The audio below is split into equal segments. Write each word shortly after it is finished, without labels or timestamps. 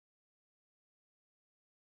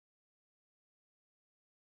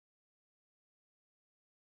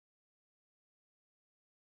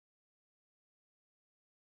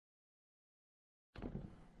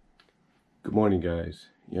Good morning, guys.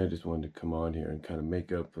 Yeah, I just wanted to come on here and kind of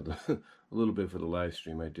make up for the a little bit for the live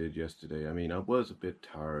stream I did yesterday. I mean, I was a bit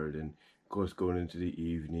tired, and of course, going into the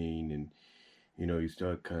evening, and you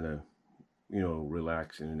start kind of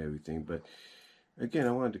relaxing and everything. But again,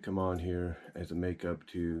 I wanted to come on here as a makeup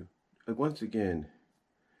to once again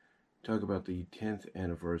talk about the 10th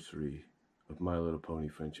anniversary of My Little Pony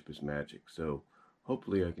Friendship is Magic. So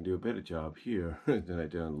hopefully, I can do a better job here than I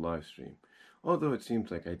did on the live stream. Although it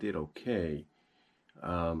seems like I did okay.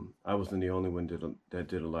 I wasn't the only one that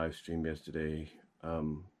did a live stream yesterday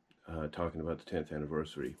talking about the 10th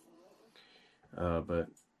anniversary. But,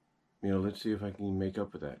 let's see if I can make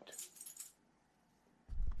up for that.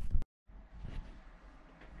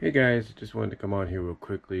 Hey guys, just wanted to come on here real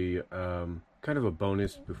quickly. Kind of a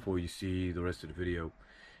bonus before you see the rest of the video.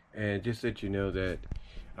 And just let you know that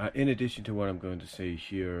in addition to what I'm going to say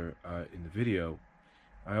here in the video,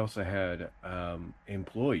 I also had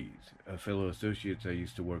employees, fellow associates I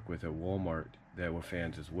used to work with at Walmart that were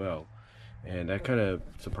fans as well. And that kind of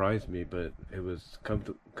surprised me, but it was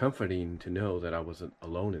comforting to know that I wasn't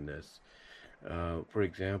alone in this. For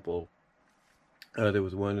example, there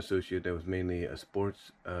was one associate that was mainly a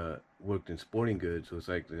sports, worked in sporting goods, was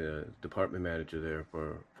like the department manager there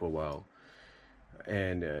for a while.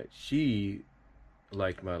 And she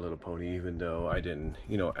liked My Little Pony, even though I didn't,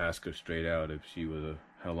 ask her straight out if she was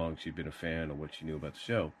how long she'd been a fan or what she knew about the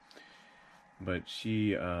show. But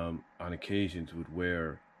she, on occasions, would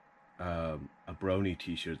wear a Brony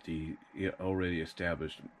T-shirt, the already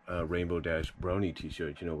established Rainbow Dash Brony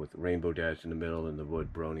T-shirt, with the Rainbow Dash in the middle and the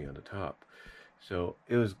word Brony on the top. So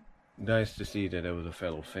it was nice to see that I was a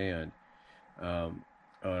fellow fan.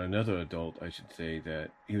 Another adult, I should say,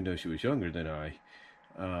 that even though she was younger than I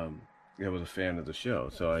was a fan of the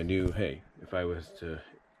show. So I knew, hey, if I was to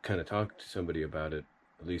kind of talk to somebody about it,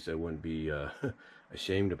 at least I wouldn't be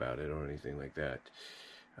ashamed about it or anything like that.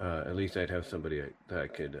 At least I'd have somebody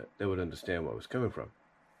that would understand what was coming from.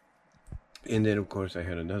 And then, of course, I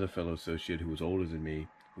had another fellow associate who was older than me.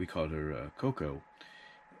 We called her Coco,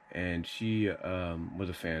 and she was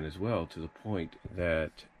a fan as well, to the point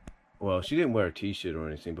that, well, she didn't wear a T-shirt or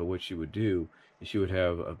anything, but what she would do is she would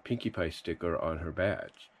have a Pinkie Pie sticker on her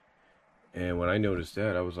badge. And when I noticed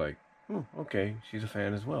that, I was like, okay, she's a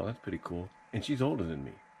fan as well. That's pretty cool. And she's older than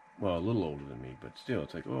me. Well, a little older than me, but still,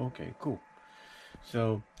 it's like, oh, okay, cool.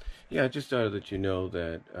 So, yeah, I just thought to let you know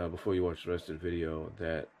that before you watch the rest of the video,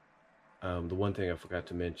 that the one thing I forgot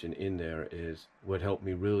to mention in there is what helped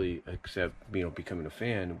me really accept, becoming a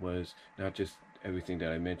fan was not just everything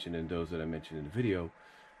that I mentioned and those that I mentioned in the video,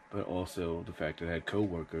 but also the fact that I had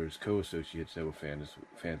co-workers, co-associates that were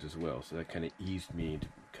fans as well. So that kind of eased me into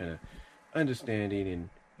kind of understanding and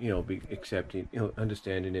be accepting,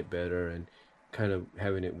 understanding it better and kind of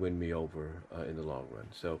having it win me over in the long run.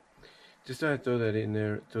 So just thought I'd throw that in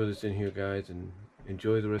there, throw this in here, guys, and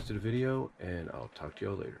enjoy the rest of the video, and I'll talk to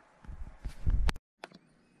y'all later.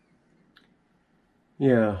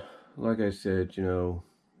 Yeah, like I said, 10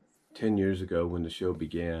 years ago when the show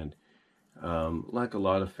began, like a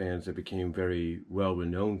lot of fans that became very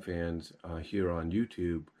well-renowned fans here on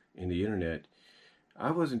YouTube and the internet, I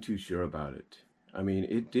wasn't too sure about it. I mean,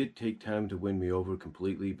 it did take time to win me over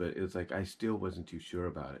completely, but it was like I still wasn't too sure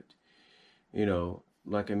about it.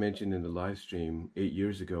 Like I mentioned in the live stream 8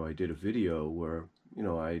 years ago, I did a video where,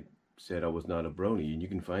 I said I was not a brony, and you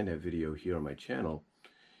can find that video here on my channel.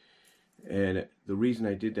 And the reason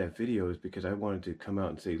I did that video is because I wanted to come out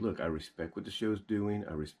and say, look, I respect what the show's doing.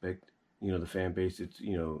 I respect, the fan base. It's,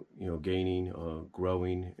 gaining,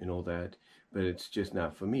 growing and all that, but it's just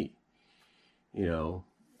not for me.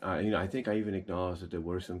 I think I even acknowledged that there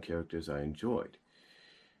were some characters I enjoyed.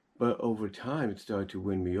 But over time, it started to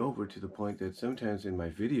win me over to the point that sometimes in my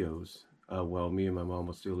videos, while me and my mom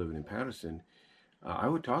were still living in Patterson, I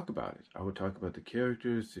would talk about it. I would talk about the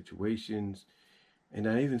characters, situations, and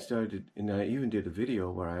I even did a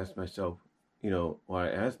video where I asked myself, I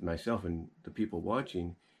asked myself and the people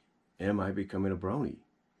watching, am I becoming a brony?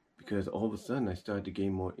 Because all of a sudden I started to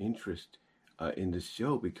gain more interest in this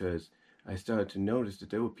show because I started to notice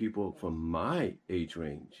that there were people from my age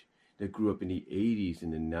range that grew up in the 80s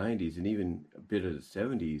and the 90s and even a bit of the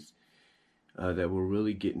 70s that were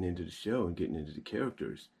really getting into the show and getting into the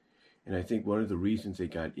characters. And I think one of the reasons they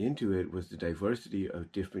got into it was the diversity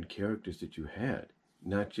of different characters that you had.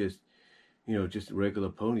 Not just, just regular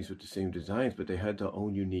ponies with the same designs, but they had their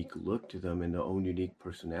own unique look to them and their own unique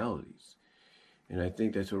personalities. And I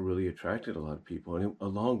think that's what really attracted a lot of people. And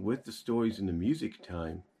along with the stories and the music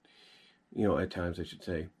at times I should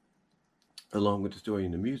say, along with the story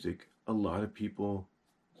and the music, a lot of people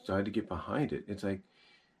started to get behind it. It's like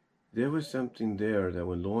there was something there that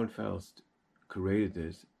when Lauren Faust created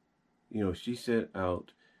this, she set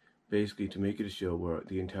out basically to make it a show where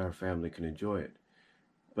the entire family can enjoy it.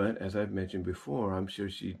 But as I've mentioned before, I'm sure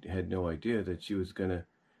she had no idea that she was going to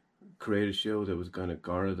create a show that was going to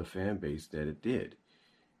garner the fan base that it did.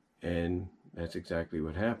 And that's exactly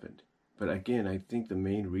what happened. But again, I think the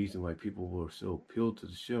main reason why people were so appealed to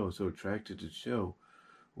the show, so attracted to the show,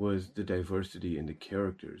 was the diversity in the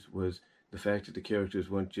characters, was the fact that the characters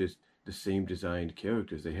weren't just the same designed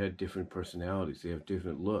characters. They had different personalities. They have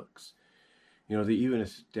different looks. They even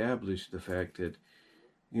established the fact that,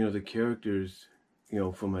 the characters,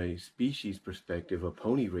 from a species perspective, a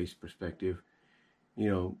pony race perspective,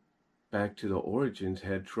 back to the origins,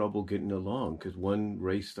 had trouble getting along because one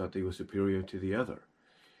race thought they were superior to the other.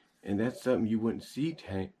 And that's something you wouldn't see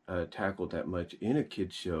tackled that much in a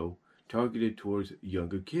kid's show targeted towards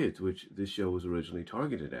younger kids, which this show was originally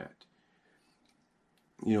targeted at.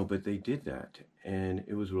 But they did that, and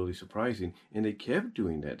it was really surprising. And they kept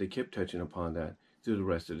doing that. They kept touching upon that through the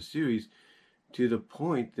rest of the series, to the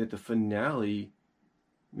point that the finale,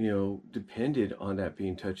 depended on that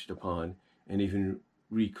being touched upon and even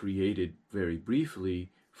recreated very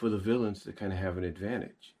briefly for the villains to kind of have an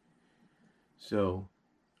advantage. So,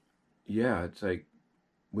 yeah, it's like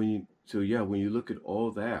when you look at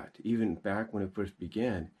all that, even back when it first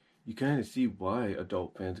began, you kind of see why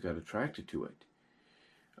adult fans got attracted to it.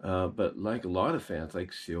 But like a lot of fans,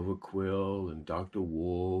 like Silver Quill and Dr.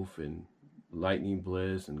 Wolf and Lightning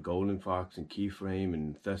Bliss and Golden Fox and Keyframe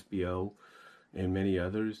and Thespio and many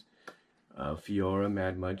others, Fiora,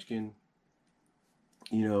 Mad Munchkin,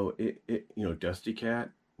 Dusty Cat,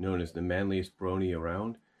 known as the manliest brony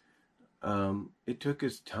around. It took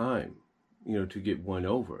us time, to get won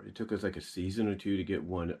over. It took us like a season or two to get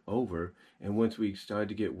won over. And once we started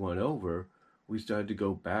to get won over, we started to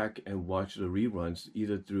go back and watch the reruns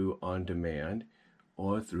either through On Demand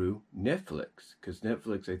or through Netflix. Because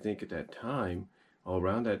Netflix, I think at that time, or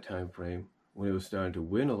around that time frame, when it was starting to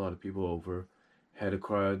win a lot of people over, had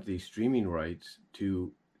acquired the streaming rights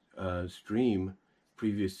to stream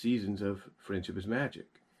previous seasons of Friendship is Magic.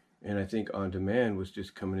 And I think On Demand was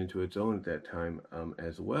just coming into its own at that time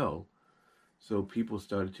as well. So people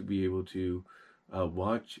started to be able to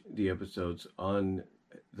watch the episodes on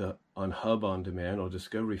Hub On Demand or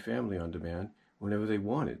Discovery Family On Demand whenever they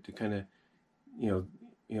wanted, to kind of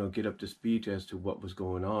get up to speed as to what was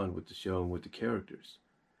going on with the show and with the characters.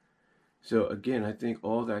 So again, I think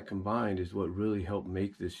all that combined is what really helped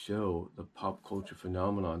make this show the pop culture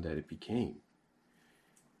phenomenon that it became.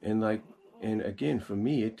 And again, for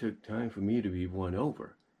me, it took time for me to be won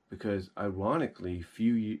over, because ironically,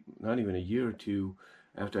 not even a year or two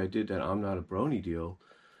after I did that I'm Not a Brony deal,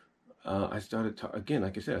 I started again,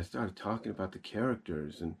 like I said, I started talking about the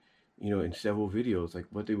characters and, in several videos, like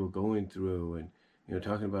what they were going through and,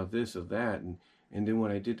 talking about this or that. And then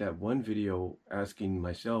when I did that one video asking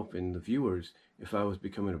myself and the viewers if I was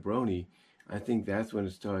becoming a brony, I think that's when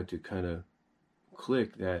it started to kind of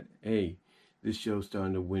click that, hey, this show's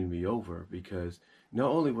starting to win me over, because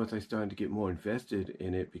not only was I starting to get more invested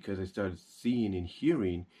in it, because I started seeing and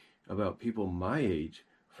hearing about people my age,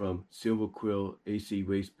 from Silver Quill, AC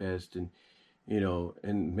Wastebest, and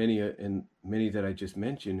and many that I just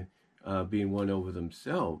mentioned, being won over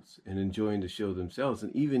themselves and enjoying the show themselves,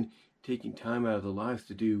 and even taking time out of their lives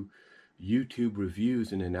to do YouTube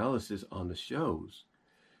reviews and analysis on the shows.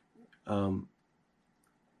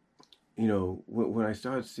 When I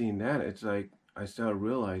started seeing that, it's like I started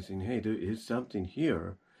realizing, hey, there is something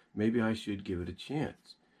here. Maybe I should give it a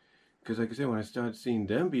chance. Because like I said, when I started seeing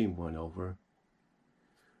them being won over,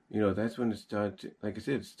 that's when it started to, like I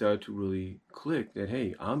said, it started to really click that,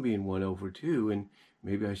 hey, I'm being won over too, and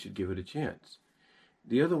maybe I should give it a chance.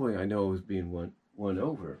 The other way I know I was being won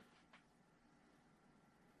over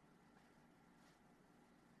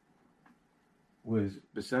was,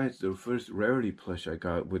 besides the first Rarity plush I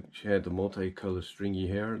got, which had the multicolored stringy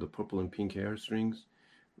hair, the purple and pink hair strings,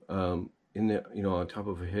 in the, on top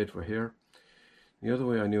of a head for hair. The other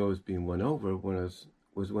way I knew I was being won over was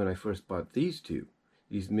when I first bought these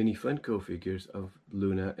mini Funko figures of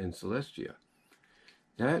Luna and Celestia.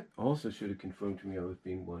 That also should have confirmed to me I was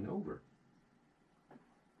being won over.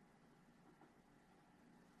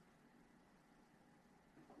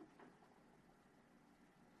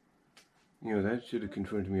 That should have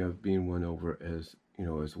confirmed to me I was being won over as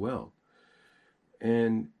well.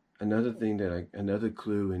 And another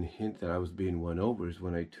clue and hint that I was being won over is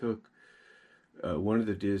when I took one of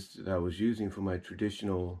the discs that I was using for my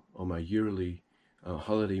traditional or my yearly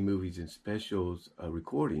holiday movies and specials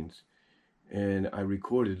recordings, and I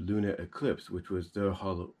recorded Luna Eclipse, which was their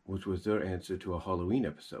answer to a Halloween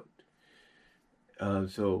episode.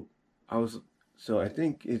 So So I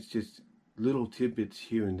think it's just little tidbits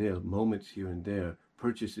here and there, moments here and there,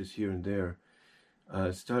 purchases here and there,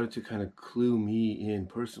 started to kind of clue me in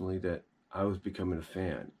personally that I was becoming a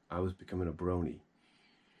fan. I was becoming a brony.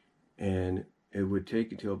 And it would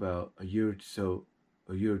take until about a year or two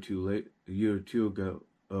ago,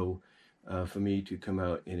 for me to come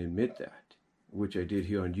out and admit that, which I did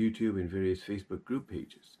here on YouTube and various Facebook group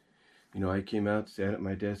pages. You know, I came out, sat at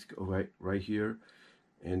my desk right here,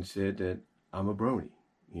 and said that I'm a brony.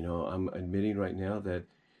 You know, I'm admitting right now that,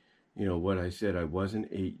 you know, what I said I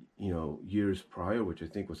wasn't 8 years prior, which I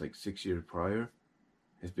think was like 6 years prior,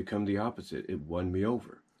 has become the opposite. It won me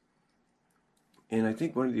over. And I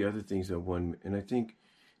think one of the other things that won, and I think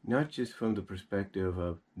not just from the perspective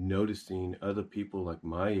of noticing other people like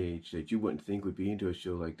my age that you wouldn't think would be into a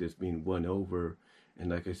show like this being won over, and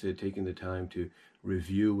like I said, taking the time to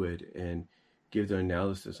review it and give their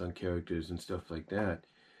analysis on characters and stuff like that.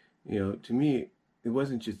 You know, to me, it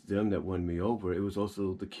wasn't just them that won me over. It was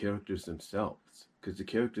also the characters themselves, because the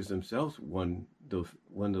characters themselves won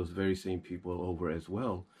those very same people over as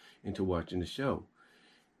well into watching the show.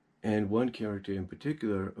 And one character in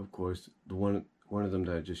particular, of course, the one of them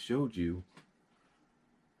that I just showed you,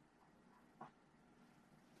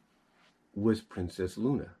 was Princess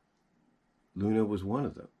Luna. Luna was one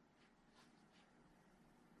of them.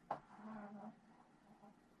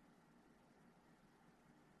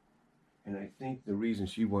 And I think the reason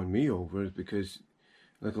she won me over is because,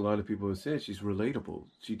 like a lot of people have said, she's relatable.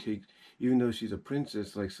 She takes, even though she's a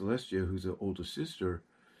princess like Celestia, who's an older sister,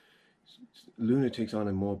 Luna takes on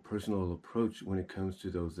a more personal approach when it comes to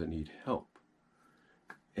those that need help.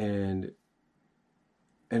 And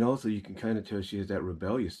also you can kind of tell she has that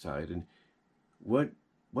rebellious side. And what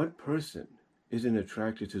person isn't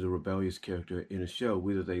attracted to the rebellious character in a show,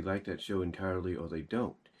 whether they like that show entirely or they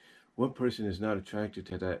don't? What person is not attracted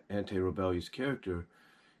to that anti-rebellious character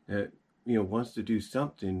that, you know, wants to do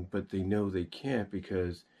something, but they know they can't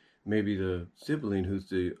because maybe the sibling who's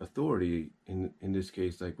the authority, in this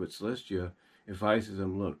case, like with Celestia, advises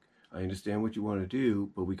them, look, I understand what you want to do,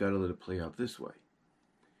 but we got to let it play out this way.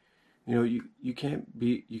 You know, you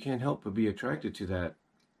can't help but be attracted to that,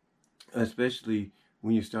 especially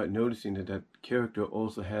when you start noticing that character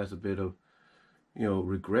also has a bit of, you know,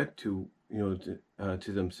 regret to, you know,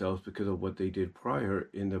 to themselves because of what they did prior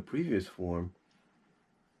in the previous form,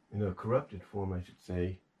 in the corrupted form, I should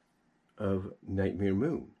say, of Nightmare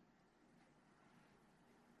Moon.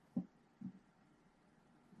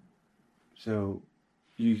 So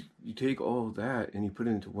you take all of that and you put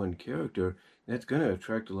it into one character, that's going to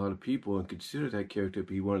attract a lot of people and consider that character to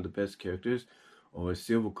be one of the best characters, or as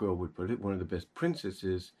Silver Quill would put it, one of the best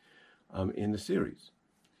princesses in the series.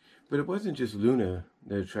 But it wasn't just Luna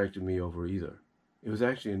that attracted me over either. It was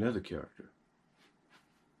actually another character.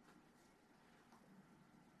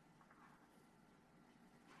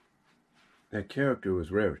 That character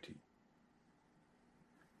was Rarity.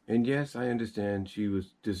 And yes, I understand she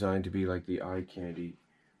was designed to be like the eye candy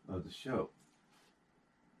of the show.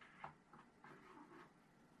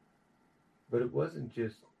 But it wasn't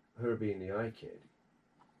just her being the eye candy.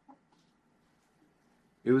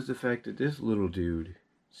 It was the fact that this little dude,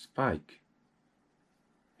 Spike,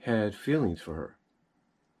 had feelings for her.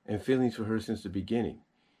 And feelings for her since the beginning.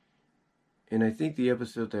 And I think the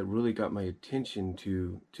episode that really got my attention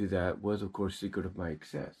to that was, of course, Secret of My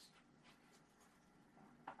Excess.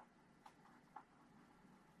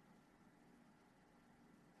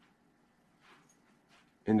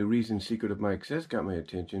 And the reason Secret of My Excess got my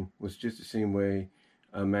attention was just the same way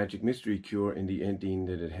Magic Mystery Cure and the ending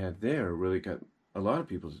that it had there really got a lot of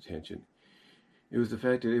people's attention. It was the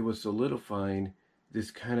fact that it was solidifying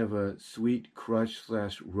this kind of a sweet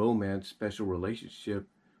crush/romance special relationship,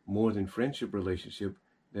 more than friendship relationship,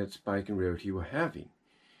 that Spike and Rarity were having.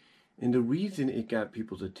 And the reason it got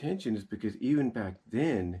people's attention is because even back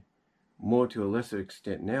then, more to a lesser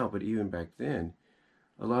extent now, but even back then,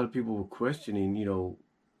 a lot of people were questioning, you know,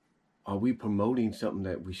 are we promoting something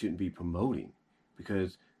that we shouldn't be promoting?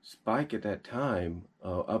 Because Spike at that time,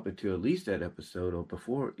 up until at least that episode,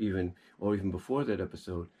 or even before that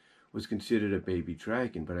episode, was considered a baby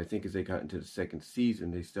dragon. But I think as they got into the second season,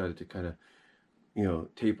 they started to kind of, you know,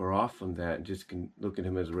 taper off from that and just look at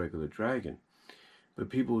him as a regular dragon. But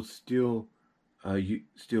people still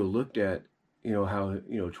looked at, you know, how,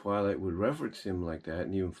 you know, Twilight would reference him like that,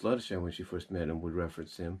 and even Fluttershy, when she first met him, would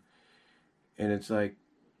reference him. And it's like,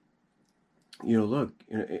 you know, look,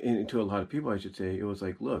 and to a lot of people, I should say, it was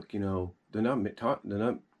like, look, you know, they're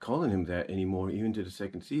not calling him that anymore. Even to the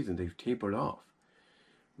second season, they've tapered off.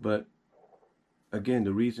 But again,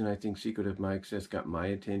 the reason I think Secret of My Excess got my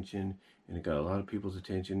attention and it got a lot of people's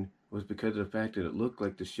attention was because of the fact that it looked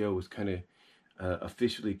like the show was kind of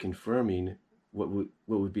officially confirming what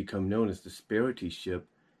would become known as the Sparity ship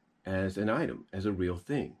as an item, as a real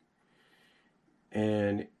thing.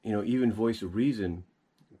 And even Voice of Reason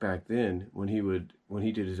back then, when he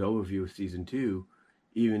did his overview of season 2,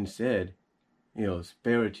 even said,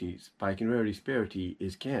 Sparity, Spike and Rarity Sparity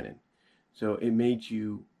is canon. So it made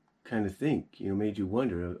you kind of think, made you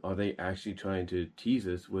wonder, are they actually trying to tease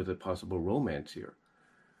us with a possible romance here?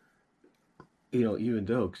 Even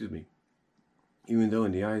though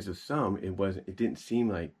in the eyes of some, it didn't seem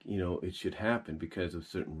like, it should happen because of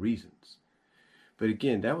certain reasons. But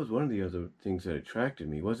again, that was one of the other things that attracted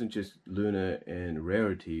me. It wasn't just Luna and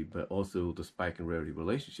Rarity, but also the Spike and Rarity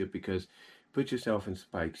relationship, because put yourself in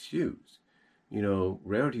Spike's shoes.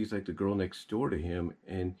 Rarity's like the girl next door to him,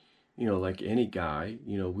 and like any guy,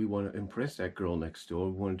 we want to impress that girl next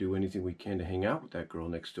door. We want to do anything we can to hang out with that girl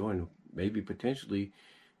next door and maybe potentially,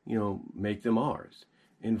 make them ours.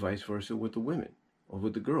 And vice versa with the women or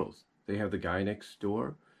with the girls. They have the guy next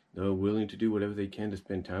door. They're willing to do whatever they can to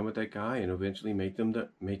spend time with that guy and eventually make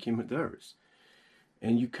him theirs.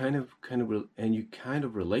 And you kind of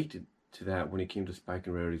related to that when it came to Spike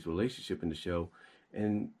and Rarity's relationship in the show,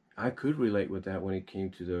 and I could relate with that when it came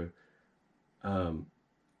to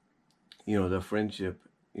the friendship,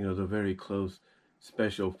 the very close,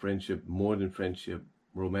 special friendship, more than friendship,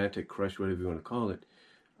 romantic crush, whatever you want to call it,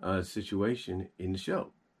 situation in the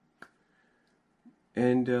show.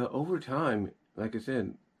 And over time, like I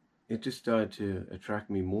said, it just started to attract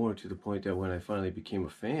me more, to the point that when I finally became a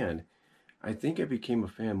fan, I think I became a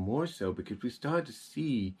fan more so because we started to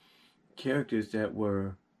see characters that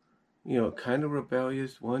were, kind of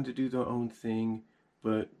rebellious, wanted to do their own thing,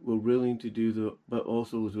 but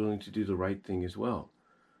also was willing to do the right thing as well.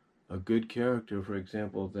 A good character, for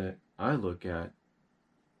example, that I look at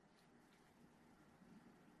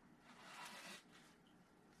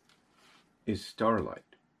is Starlight.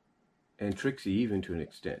 And Trixie even to an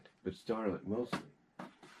extent, but Starlight mostly.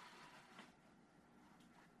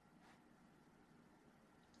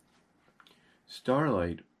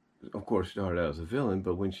 Starlight, of course, started out as a villain,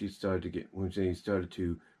 but when they started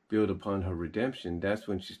to build upon her redemption, that's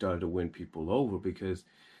when she started to win people over, because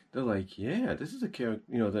they're like, yeah, this is a character,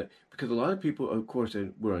 because a lot of people, of course,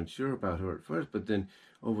 were unsure about her at first, but then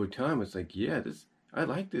over time, it's like, yeah, I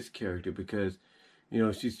like this character because,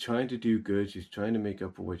 she's trying to do good, she's trying to make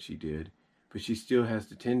up for what she did, but she still has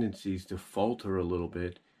the tendencies to falter a little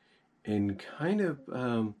bit and kind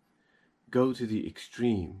of go to the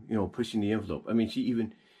extreme, pushing the envelope. I mean, she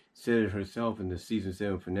even said it herself in the season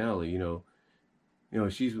 7 finale.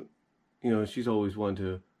 She's always one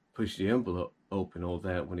to push the envelope and all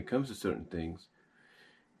that when it comes to certain things.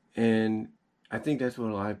 And I think that's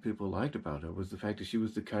what a lot of people liked about her, was the fact that she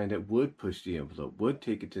was the kind that would push the envelope, would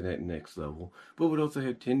take it to that next level, but would also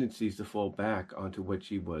have tendencies to fall back onto what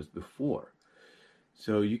she was before.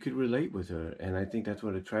 So you could relate with her, and I think that's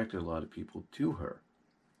what attracted a lot of people to her.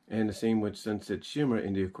 And the same with Sunset Shimmer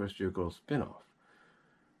in the Equestria Girls spinoff.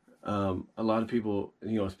 A lot of people,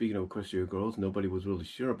 speaking of Equestria Girls, nobody was really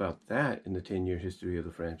sure about that in the 10-year history of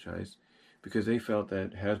the franchise, because they felt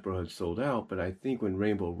that Hasbro had sold out. But I think when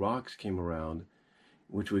Rainbow Rocks came around,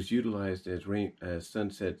 which was utilized as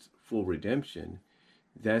Sunset's full redemption,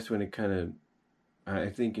 that's when it kind of, I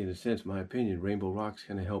think in a sense, my opinion, Rainbow Rocks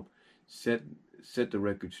kind of helped set the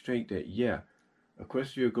record straight that, yeah,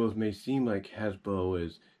 Equestria Girls may seem like Hasbro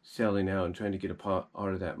is selling out and trying to get a part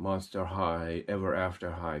of that Monster High, Ever After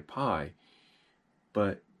High pie,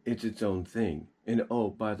 but it's its own thing. And oh,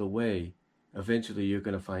 by the way, eventually you're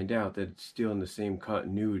going to find out that it's still in the same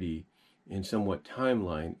continuity and somewhat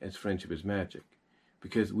timeline as Friendship is Magic,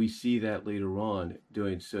 because we see that later on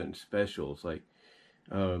during certain specials, like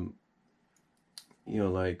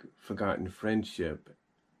like Forgotten Friendship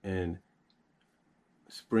and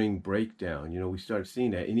Spring Breakdown. We start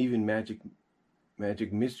seeing that, and even Magic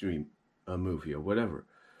Mystery movie or whatever,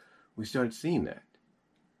 we start seeing that.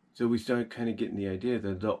 So we start kind of getting the idea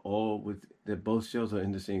that that both shows are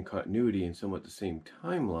in the same continuity and somewhat the same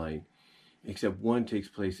timeline, except one takes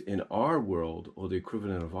place in our world, or the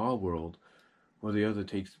equivalent of our world, while the other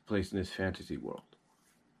takes place in this fantasy world.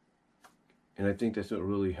 And I think that's what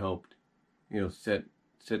really helped, set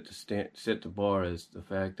the bar, as the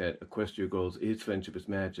fact that Equestria Girls is Friendship is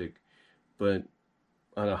Magic, but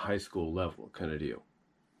on a high school level kind of deal.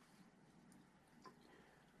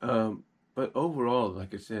 But overall,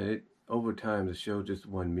 like I said, over time the show just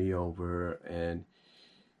won me over, and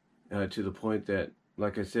to the point that,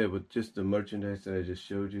 like I said, with just the merchandise that I just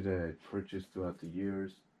showed you that I purchased throughout the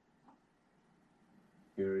years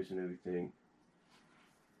and everything,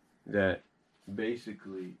 that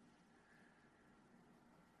basically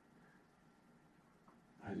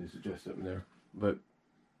just adjust something there. But,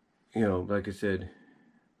 like I said,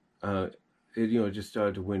 it just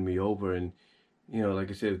started to win me over. And, like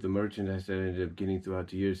I said, the merchandise that I ended up getting throughout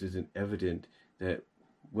the years isn't evident that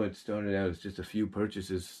what started out as just a few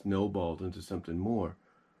purchases snowballed into something more.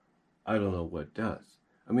 I don't know what does.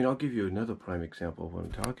 I mean, I'll give you another prime example of what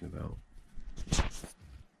I'm talking about.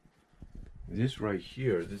 This right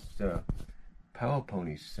here, this Power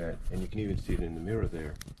Pony set, and you can even see it in the mirror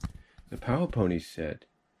there. The Power Pony set,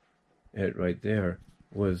 right there,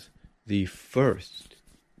 was the first.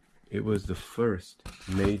 It was the first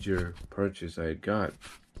major purchase I had got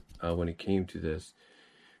when it came to this.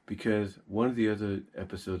 Because one of the other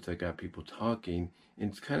episodes that got people talking,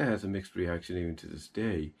 and it kind of has a mixed reaction even to this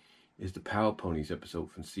day, is the Power Ponies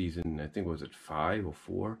episode from season, I think, was it 5 or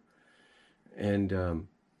 4? And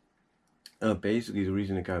basically the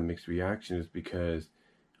reason it got a mixed reaction is because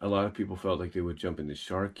a lot of people felt like they were jumping the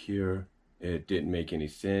shark here. It didn't make any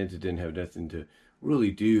sense. It didn't have nothing to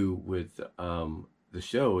really do with the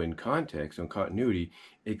show in context, on continuity,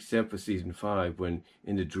 except for season 5, when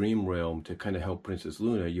in the dream realm, to kind of help Princess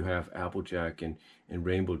Luna, you have Applejack and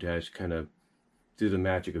Rainbow Dash kind of, through the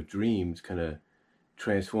magic of dreams, kind of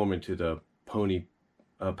transform into the pony,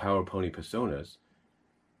 Power Pony personas.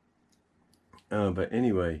 But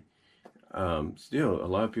anyway, still, a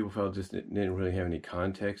lot of people felt this didn't really have any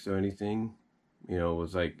context or anything. It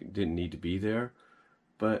was like, didn't need to be there.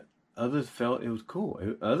 But others felt it was cool.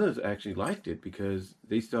 Others actually liked it because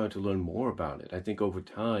they started to learn more about it. I think over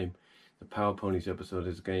time, the Power Ponies episode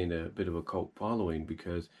has gained a bit of a cult following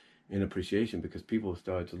because, in appreciation, because people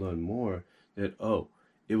started to learn more that, oh,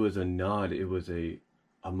 it was a nod, it was a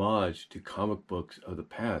homage to comic books of the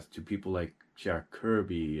past, to people like Jack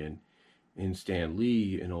Kirby and Stan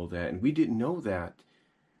Lee and all that. And we didn't know that,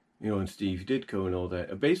 and Steve Ditko and all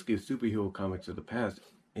that. Basically, superhero comics of the past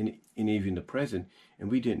and even the present, and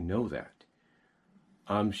we didn't know that.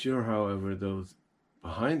 I'm sure, however, those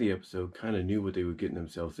behind the episode kind of knew what they were getting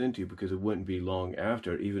themselves into, because it wouldn't be long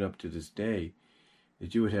after, even up to this day,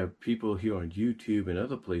 that you would have people here on YouTube and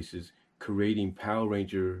other places creating Power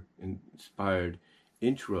Ranger inspired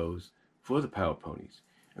intros for the Power Ponies.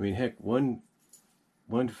 I mean, heck, one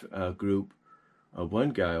group, one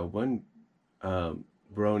guy, or one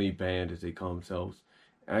brony band, as they call themselves,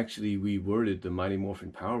 actually reworded the Mighty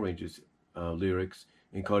Morphin Power Rangers lyrics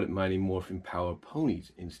and called it Mighty Morphin Power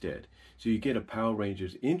Ponies instead. So you get a Power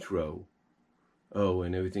Rangers intro,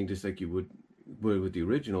 and everything just like you would with the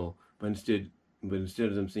original, but instead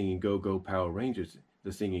of them singing Go Go Power Rangers,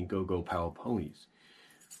 they're singing Go Go Power Ponies.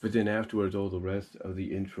 But then afterwards, all the rest of the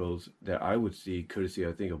intros that I would see, courtesy,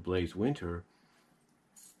 I think, of Blaze Winter,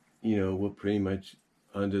 were pretty much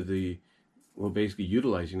basically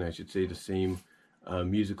utilizing, I should say, the same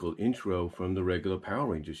musical intro from the regular Power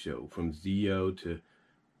Rangers show, from Zeo to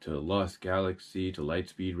Lost Galaxy to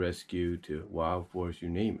Lightspeed Rescue to Wild Force, you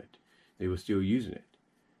name it. They were still using it.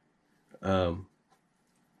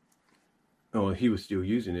 He was still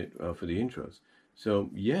using it for the intros. So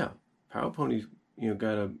yeah, Power Ponies,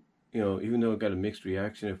 got a, even though it got a mixed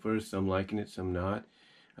reaction at first, some liking it, some not.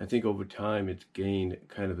 I think over time it's gained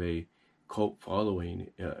kind of a cult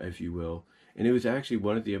following, if you will. And it was actually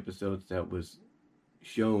one of the episodes that was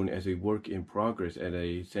shown as a work in progress at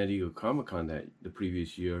a San Diego Comic-Con the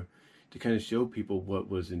previous year, to kind of show people what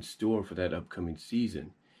was in store for that upcoming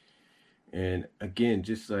season. And again,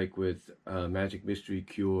 just like with Magic Mystery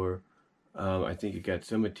Cure, I think it got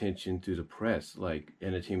some attention through the press, like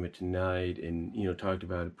Entertainment Tonight, and talked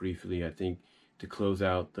about it briefly. I think to close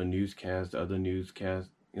out the newscast, other newscasts,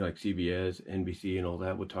 like CBS, NBC, and all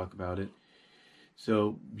that would talk about it.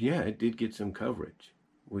 So yeah, it did get some coverage,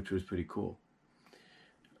 which was pretty cool.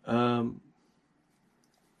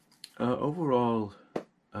 Overall,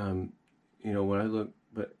 when I look,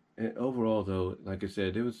 but overall though, like I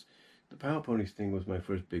said, it was, the Power Ponies thing was my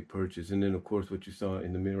first big purchase. And then of course what you saw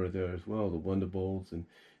in the mirror there as well, the Wonderbolts and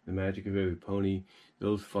the Magic of Every Pony,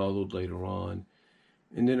 those followed later on.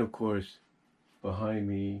 And then of course, behind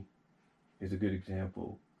me is a good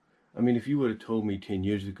example. I mean, if you would have told me 10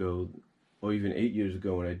 years ago, or even 8 years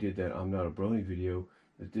ago when I did that I'm Not a Brony video,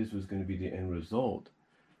 that this was going to be the end result,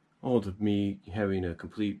 of me having a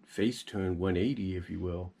complete face turn 180, if you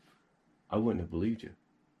will, I wouldn't have believed you.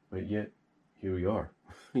 But yet, here we are.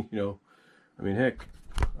 I mean, heck,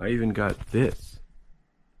 I even got this.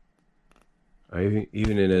 I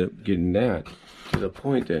even ended up getting that, to the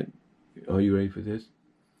point that, are you ready for this?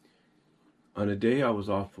 On a day I was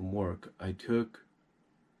off from work, I took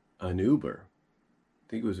an Uber. I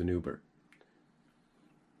think it was an Uber.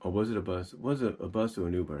 Or was it a bus? Was it a bus or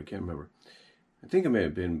an Uber? I can't remember. I think it may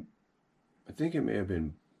have been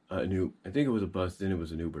I think it was a bus, then it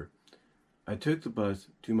was an Uber. I took the bus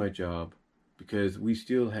to my job because we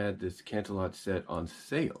still had this Canterlot set on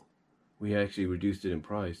sale. We actually reduced it in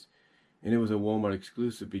price, and it was a Walmart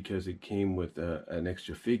exclusive because it came with an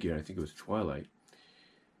extra figure. I think it was Twilight.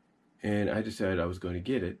 And I decided I was going to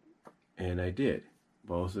get it, and I did.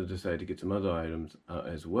 But also decided to get some other items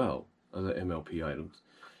as well, other MLP items.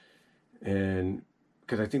 And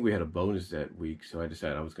because I think we had a bonus that week, so I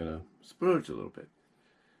decided I was going to splurge a little bit.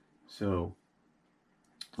 So,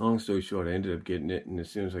 long story short, I ended up getting it, and as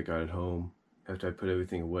soon as I got it home, after I put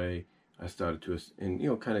everything away, I started to,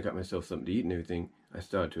 and kind of got myself something to eat and everything. I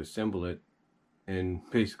started to assemble it, and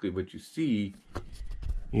basically what you see,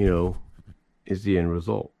 is the end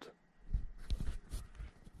result.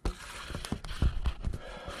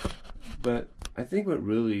 But I think what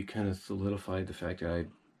really kind of solidified the fact that I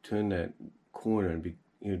turned that corner and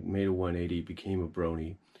made a 180, became a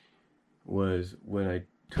brony, was when I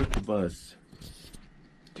took the bus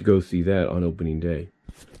to go see that on opening day.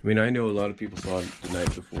 I mean, I know a lot of people saw it the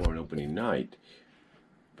night before on opening night,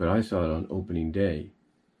 but I saw it on opening day.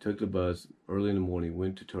 Took the bus early in the morning,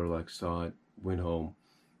 went to Turlock, saw it, went home,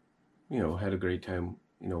 had a great time,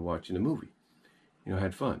 watching the movie.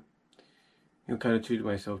 Had fun. Kind of treated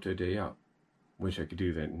myself to a day out. Wish I could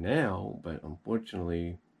do that now, but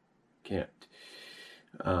unfortunately can't.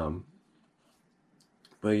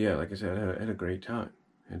 But yeah, like I said, I had a great time.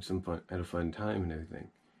 Had some fun, had a fun time and everything.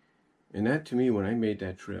 And that, to me, when I made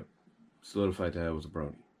that trip, solidified that I was a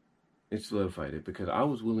brony. It solidified it because I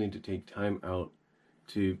was willing to take time out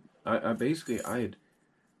to, I had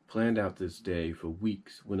planned out this day for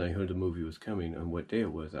weeks when I heard the movie was coming and what day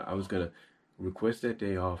it was. I was going to request that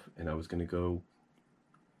day off, and I was going to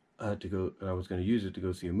I was going to use it to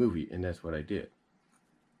go see a movie, and that's what I did.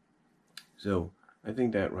 So I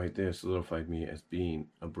think that right there solidified me as being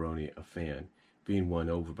a brony, a fan, being won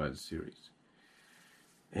over by the series.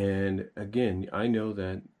 And again, I know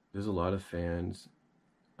that there's a lot of fans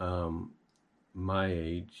my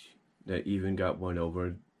age that even got won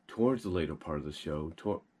over towards the later part of the show,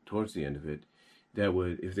 towards the end of it, that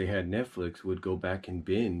would, if they had Netflix, would go back and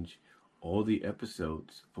binge all the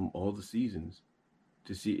episodes from all the seasons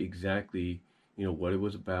to see exactly, what it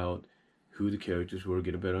was about, who the characters were,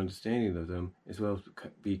 get a better understanding of them, as well as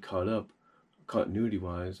be caught up,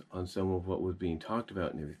 continuity-wise, on some of what was being talked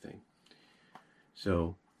about and everything.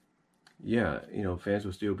 So, yeah, fans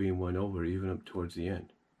were still being won over even up towards the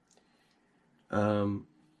end.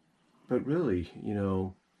 But really,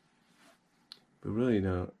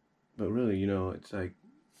 it's like,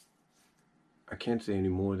 I can't say any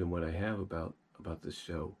more than what I have about this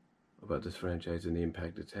show, about this franchise and the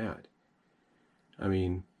impact it's had. I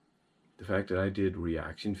mean, the fact that I did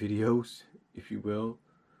reaction videos, if you will,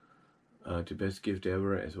 to Best Gift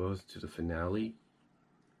Ever, as well as to the finale,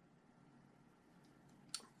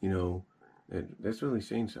 that's really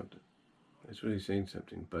saying something. That's really saying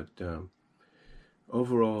something. But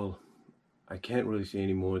overall, I can't really say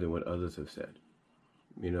any more than what others have said.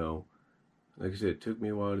 Like I said, it took me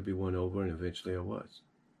a while to be won over, and eventually I was.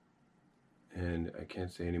 And I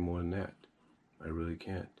can't say any more than that. I really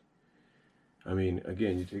can't. I mean,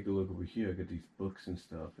 again, you take a look over here, I got these books and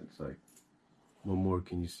stuff. It's like, what more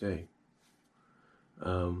can you say?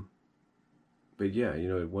 But yeah,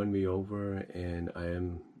 it won me over, and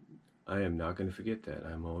I am not going to forget that.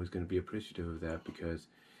 I'm always going to be appreciative of that because,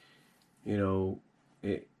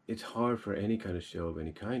 it's hard for any kind of show of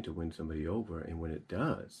any kind to win somebody over, and when it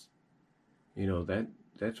does,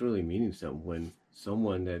 that's really meaning something. When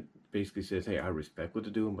someone that basically says, hey, I respect what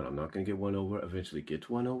they're doing, but I'm not going to get one over, eventually gets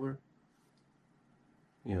one over,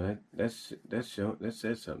 that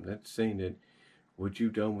says something. That's saying that what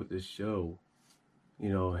you've done with this show,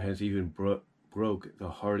 has even broke the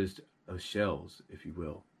hardest of shells, if you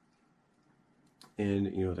will. And,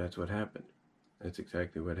 that's what happened. That's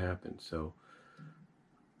exactly what happened. So,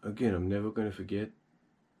 again, I'm never going to forget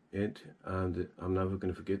it. I'm never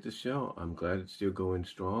going to forget this show. I'm glad it's still going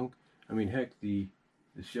strong. I mean, heck, the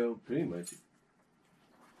show pretty much...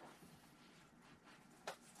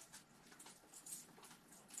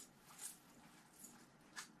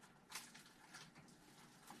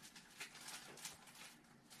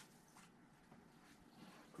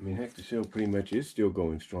 the show pretty much is still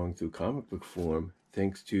going strong through comic book form,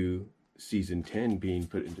 thanks to season 10 being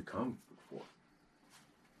put into comic book form.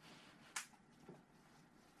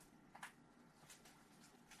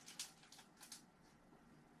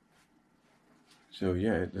 So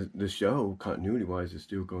yeah, the show, continuity-wise, is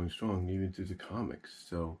still going strong, even through the comics.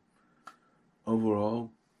 So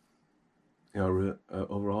overall,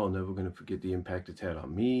 I'm never going to forget the impact it's had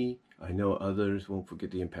on me. I know others won't forget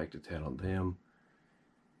the impact it's had on them.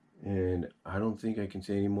 and I don't think I can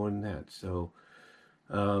say any more than that. So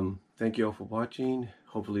thank you all for watching.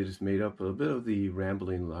 Hopefully this made up a bit of the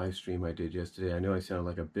rambling live stream I did yesterday. I know I sound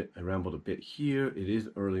like I rambled a bit here. It is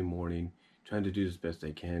early morning, trying to do as best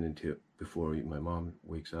I can until before my mom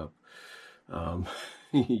wakes up.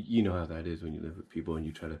 You know how that is when you live with people and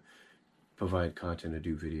you try to provide content or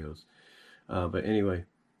do videos. But anyway,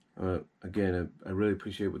 again, I really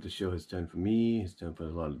appreciate what the show has done for me, has done for a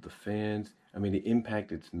lot of the fans. I mean, the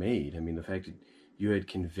impact it's made. I mean, the fact that you had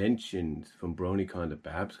conventions from BronyCon to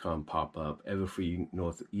BabsCon pop up, Everfree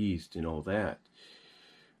Northeast and all that.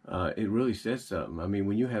 It really says something. I mean,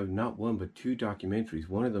 when you have not one but two documentaries,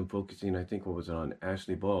 one of them focusing, I think, what was it, on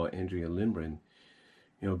Ashley Ball, Andrea Lindgren,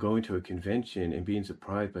 you know, going to a convention and being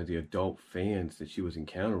surprised by the adult fans that she was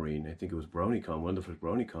encountering. I think it was BronyCon, one of the first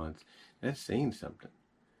BronyCons. That's saying something.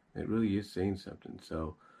 It really is saying something.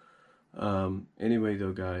 So, anyway,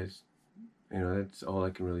 though, guys, you know, that's all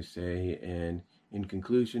I can really say. And in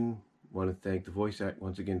conclusion, want to thank the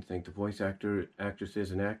once again, thank the voice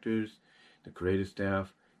actresses and actors, the creative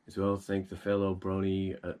staff, as well as thank the fellow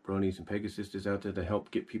bronies and Pegasisters out there that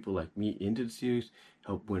help get people like me into the series,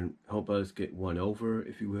 help us get won over,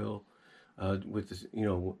 if you will, with this, you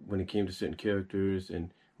know, when it came to certain characters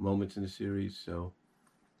and moments in the series. So,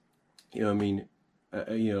 you know, I mean,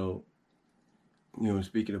 you know,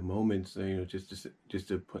 speaking of moments, you know, just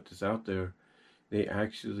to put this out there, they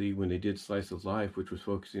actually, when they did Slice of Life, which was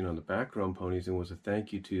focusing on the background ponies and was a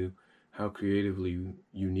thank you to how creatively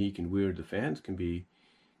unique and weird the fans can be,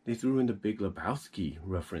 they threw in the Big Lebowski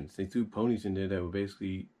reference. They threw ponies in there that were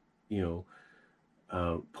basically, you know,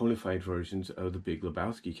 ponified versions of the Big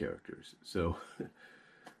Lebowski characters. So,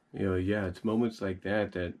 you know, yeah, it's moments like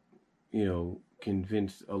that that, you know,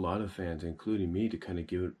 convince a lot of fans, including me, to kind of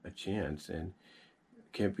give it a chance, and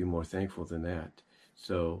can't be more thankful than that.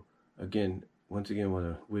 So, again, once again, I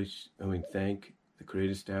want to thank the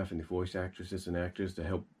creative staff and the voice actresses and actors that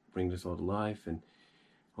help bring this all to life, and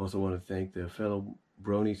also want to thank the fellow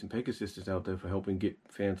bronies and Pegasisters out there for helping get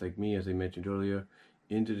fans like me, as I mentioned earlier,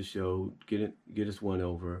 into the show, get us won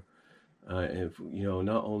over, and you know,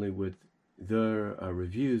 not only with their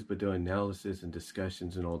reviews, but their analysis and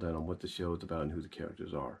discussions and all that on what the show is about and who the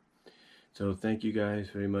characters are. So thank you guys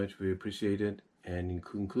very much. We appreciate it. And in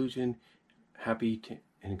conclusion,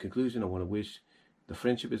 I want to wish the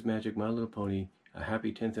Friendship is Magic My Little Pony a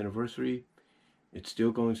happy 10th anniversary. It's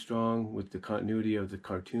still going strong with the continuity of the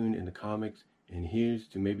cartoon and the comics, and here's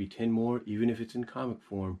to maybe 10 more, even if it's in comic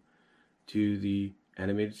form, to the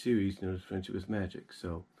animated series known as Friendship is Magic.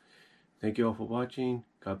 So, thank you all for watching.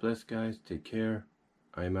 God bless, guys. Take care.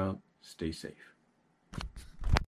 I am out. Stay safe.